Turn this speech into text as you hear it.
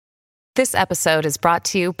This episode is brought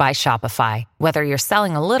to you by Shopify. Whether you're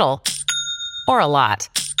selling a little or a lot,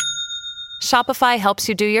 Shopify helps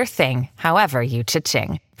you do your thing, however you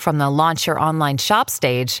cha-ching. From the launch your online shop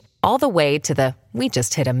stage, all the way to the we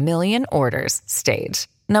just hit 1 million orders stage.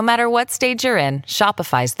 No matter what stage you're in,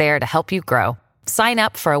 Shopify's there to help you grow. Sign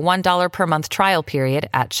up for a $1 per month trial period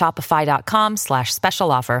at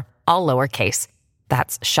shopify.com/special offer, all lowercase.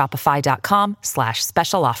 That's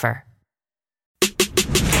shopify.com/special offer.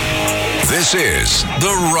 This is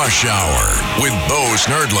The Rush Hour with Bo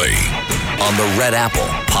Snerdley on the Red Apple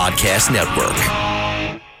Podcast Network.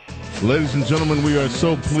 Ladies and gentlemen, we are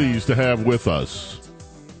so pleased to have with us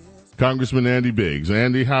Congressman Andy Biggs.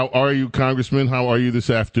 Andy, how are you, Congressman? How are you this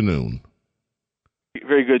afternoon?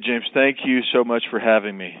 Very good, James. Thank you so much for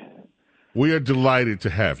having me. We are delighted to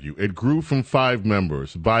have you. It grew from 5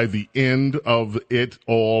 members. By the end of it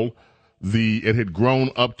all, it had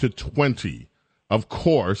grown up to 20. Of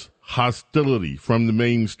course, hostility from the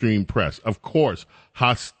mainstream press. Of course,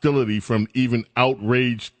 hostility from even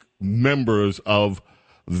outraged members of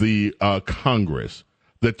the Congress.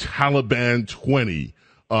 The Taliban 20,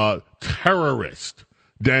 terrorist,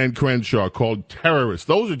 Dan Crenshaw called terrorist.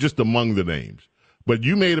 Those are just among the names. But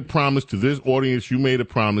you made a promise to this audience, you made a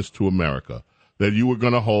promise to America that you were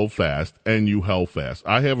going to hold fast, and you held fast.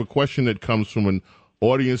 I have a question that comes from an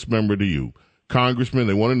audience member to you. Congressman,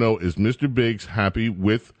 they want to know, is Mr. Biggs happy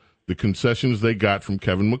with the concessions they got from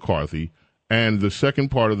Kevin McCarthy? And the second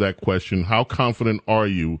part of that question, how confident are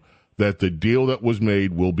you that the deal that was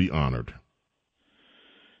made will be honored?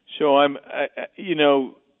 So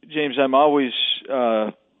James, I'm always,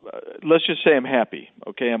 let's just say I'm happy.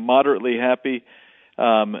 Okay, I'm moderately happy.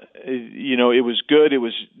 It was good. It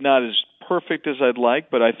was not as perfect as I'd like,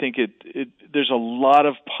 but I think there's a lot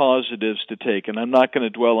of positives to take, and I'm not going to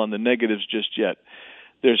dwell on the negatives just yet.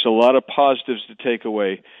 There's a lot of positives to take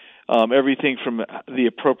away. Everything from the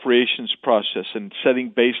appropriations process and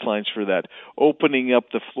setting baselines for that, opening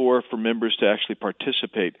up the floor for members to actually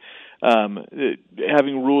participate,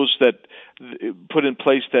 having rules that put in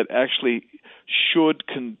place that actually should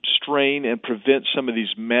constrain and prevent some of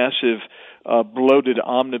these massive bloated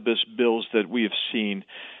omnibus bills that we have seen.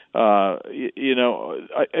 I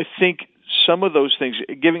think some of those things,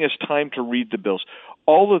 giving us time to read the bills,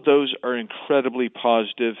 all of those are incredibly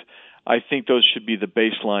positive. I think those should be the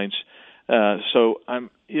baselines. So I'm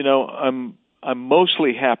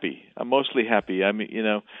mostly happy. I'm like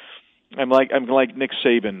Nick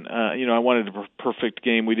Saban. I wanted a perfect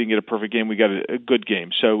game. We didn't get a perfect game. We got a good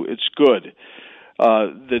game. So it's good.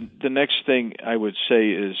 The next thing I would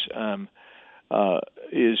say is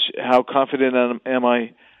how confident am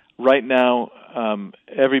I? Right now,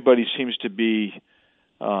 everybody seems to be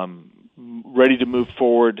ready to move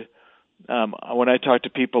forward. When I talked to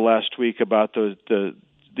people last week about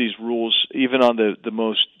these rules, even on the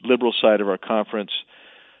most liberal side of our conference,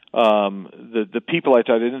 the people I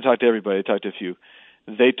didn't talk to everybody, I talked to a few.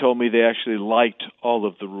 They told me they actually liked all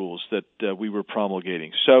of the rules that we were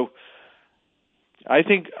promulgating. So I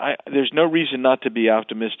think there's no reason not to be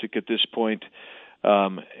optimistic at this point.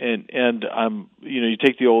 And you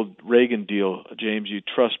take the old Reagan deal, James, you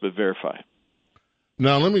trust but verify.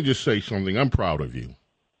 Now, let me just say something. I'm proud of you.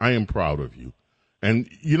 I am proud of you. And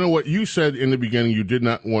you know what? You said in the beginning you did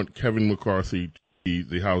not want Kevin McCarthy to be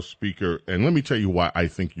the House Speaker, and let me tell you why I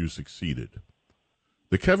think you succeeded.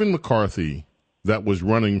 The Kevin McCarthy that was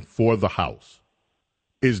running for the House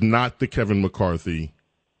is not the Kevin McCarthy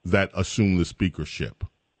that assumed the speakership.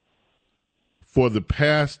 For the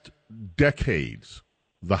past decades,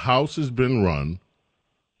 the House has been run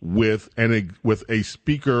with a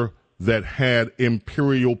speaker that had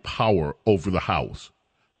imperial power over the House.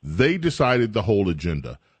 They decided the whole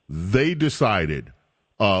agenda. They decided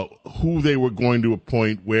who they were going to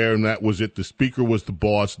appoint where, and that was it. The speaker was the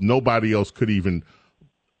boss. Nobody else could even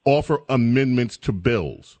offer amendments to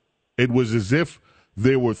bills. It was as if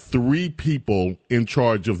there were 3 people in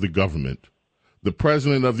charge of the government: the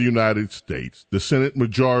President of the United States, the Senate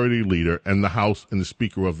Majority Leader, and the House and the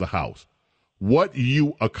Speaker of the House. What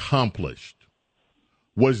you accomplished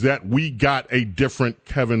was that we got a different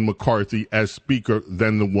Kevin McCarthy as Speaker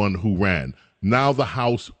than the one who ran. Now the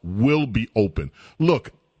House will be open.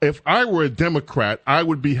 Look, if I were a Democrat, I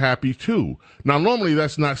would be happy too. Now, normally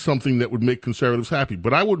that's not something that would make conservatives happy,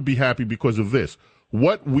 but I would be happy because of this.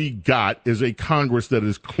 What we got is a Congress that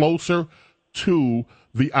is closer to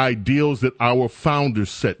the ideals that our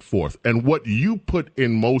founders set forth. And what you put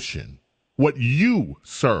in motion, what you,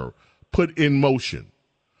 sir, put in motion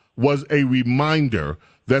was a reminder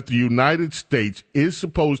that the United States is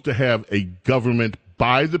supposed to have a government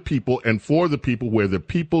by the people and for the people, where the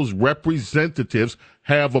people's representatives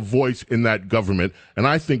have a voice in that government. And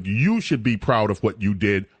I think you should be proud of what you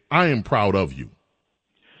did. I am proud of you.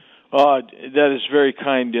 That is very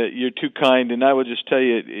kind. You're too kind. And I will just tell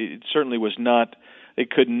you, it certainly was not, it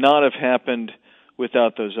could not have happened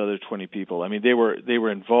without those other 20 people. I mean, they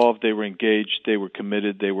were involved, they were engaged, they were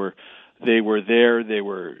committed, they were there, they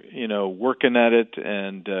were, working at it,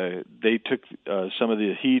 and they took some of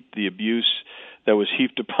the heat, the abuse that was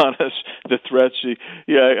heaped upon us, the threats.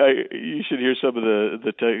 You should hear some of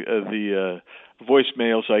the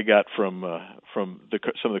voicemails I got from some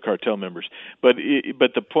of the cartel members. But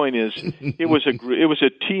the point is, it was a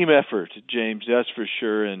team effort, James. That's for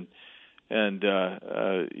sure. And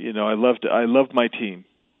I loved my team.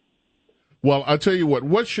 Well, I'll tell you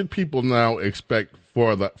what should people now expect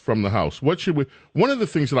from the House? One of the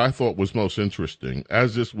things that I thought was most interesting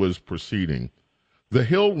as this was proceeding, The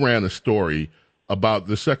Hill ran a story about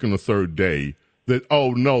the second or third day that,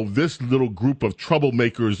 oh no, this little group of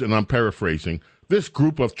troublemakers, and I'm paraphrasing, this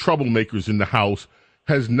group of troublemakers in the House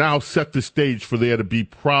has now set the stage for there to be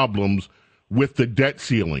problems with the debt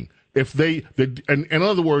ceiling. In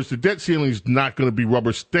other words, the debt ceiling is not going to be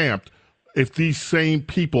rubber stamped if these same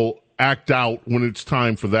people act out when it's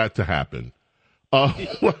time for that to happen.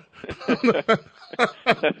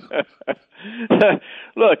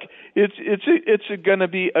 Look, it's going to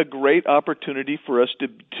be a great opportunity for us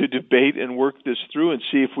to debate and work this through and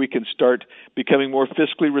see if we can start becoming more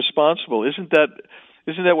fiscally responsible. Isn't that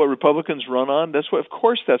what Republicans run on? Of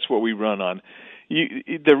course that's what we run on.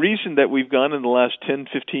 The reason that we've gone in the last 10,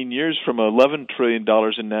 15 years from $11 trillion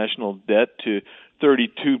in national debt to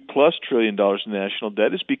 $32+ trillion in national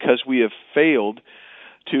debt is because we have failed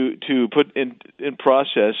to put in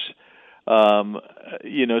process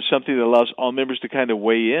something that allows all members to kind of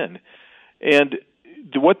weigh in. And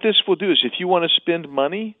what this will do is, if you want to spend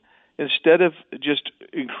money, instead of just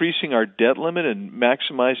increasing our debt limit and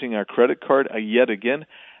maximizing our credit card yet again,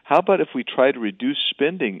 how about if we try to reduce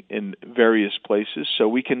spending in various places so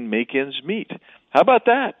we can make ends meet? How about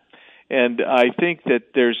that? And I think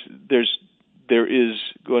that there is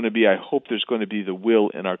going to be, I hope there's going to be the will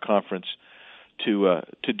in our conference to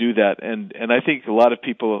do that. And I think a lot of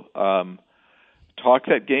people talk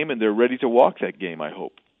that game, and they're ready to walk that game, I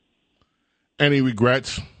hope. Any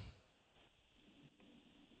regrets?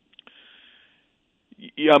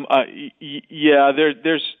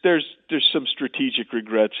 There's some strategic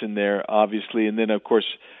regrets in there, obviously, and then of course,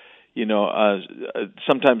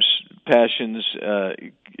 sometimes passions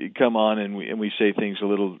come on, and we say things a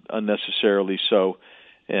little unnecessarily so,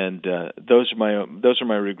 and those are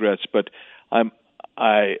my regrets. But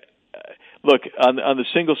look on the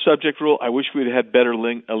single subject rule. I wish we'd had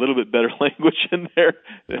a little bit better language in there,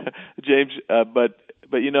 James. But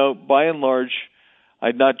by and large,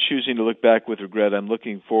 I'm not choosing to look back with regret. I'm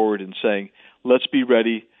looking forward and saying, let's be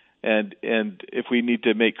ready, and if we need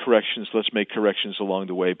to make corrections, let's make corrections along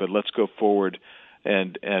the way. But let's go forward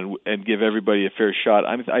and give everybody a fair shot.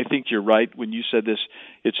 I think you're right when you said this.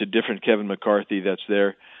 It's a different Kevin McCarthy that's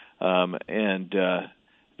there, and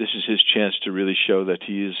this is his chance to really show that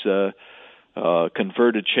he is a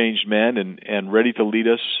converted, changed man and ready to lead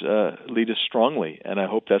us strongly. And I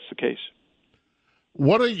hope that's the case.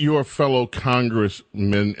 What are your fellow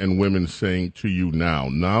congressmen and women saying to you now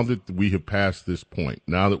that we have passed this point,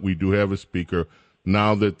 now that we do have a speaker,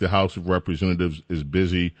 now that the House of Representatives is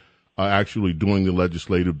busy actually doing the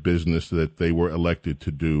legislative business that they were elected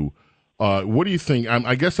to do? What do you think?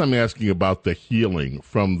 I guess I'm asking about the healing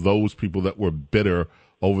from those people that were bitter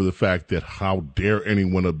over the fact that how dare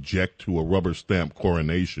anyone object to a rubber stamp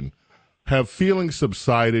coronation. Have feelings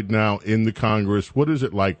subsided now in the Congress? What is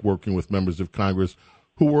it like working with members of Congress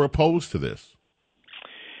who were opposed to this?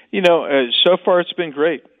 So far it's been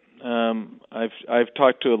great. I've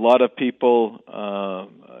talked to a lot of people.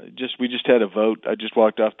 We just had a vote. I just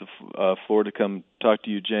walked off the floor to come talk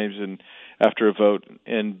to you, James, and after a vote,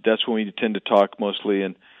 and that's when we tend to talk mostly.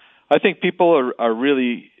 And I think people are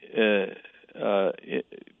really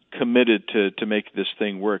committed to make this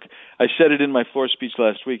thing work. I said it in my floor speech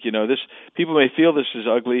last week. People may feel this is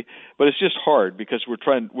ugly, but it's just hard because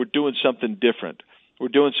we're doing something different. We're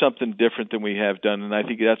doing something different than we have done, and I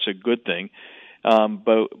think that's a good thing.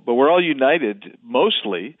 But we're all united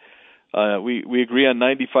mostly. We agree on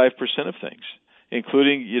 95% of things,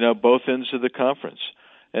 including both ends of the conference.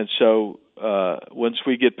 And so once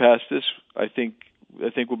we get past this, I think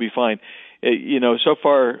we'll be fine. So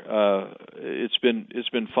far it's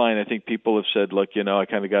been fine. I think people have said, look, I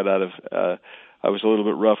kind of got out of. I was a little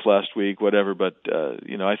bit rough last week, whatever. But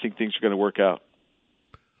I think things are going to work out.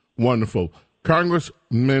 Wonderful.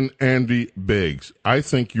 Congressman Andy Biggs, I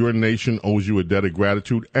think your nation owes you a debt of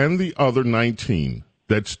gratitude, and the other 19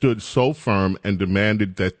 that stood so firm and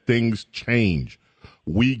demanded that things change.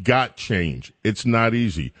 We got change. It's not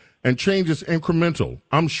easy. And change is incremental.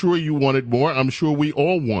 I'm sure you wanted more. I'm sure we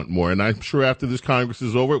all want more. And I'm sure after this Congress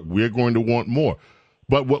is over, we're going to want more.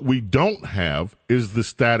 But what we don't have is the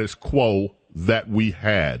status quo that we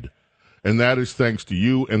had. And that is thanks to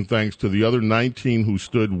you and thanks to the other 19 who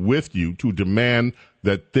stood with you to demand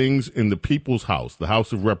that things in the People's House, the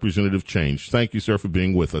House of Representatives, change. Thank you, sir, for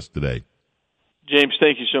being with us today. James,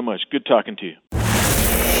 thank you so much. Good talking to you.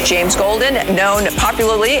 James Golden, known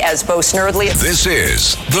popularly as Bo Snerdly. This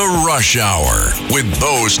is The Rush Hour with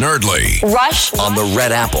Bo Snerdly. Rush. On the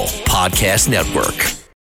Red Apple Podcast Network.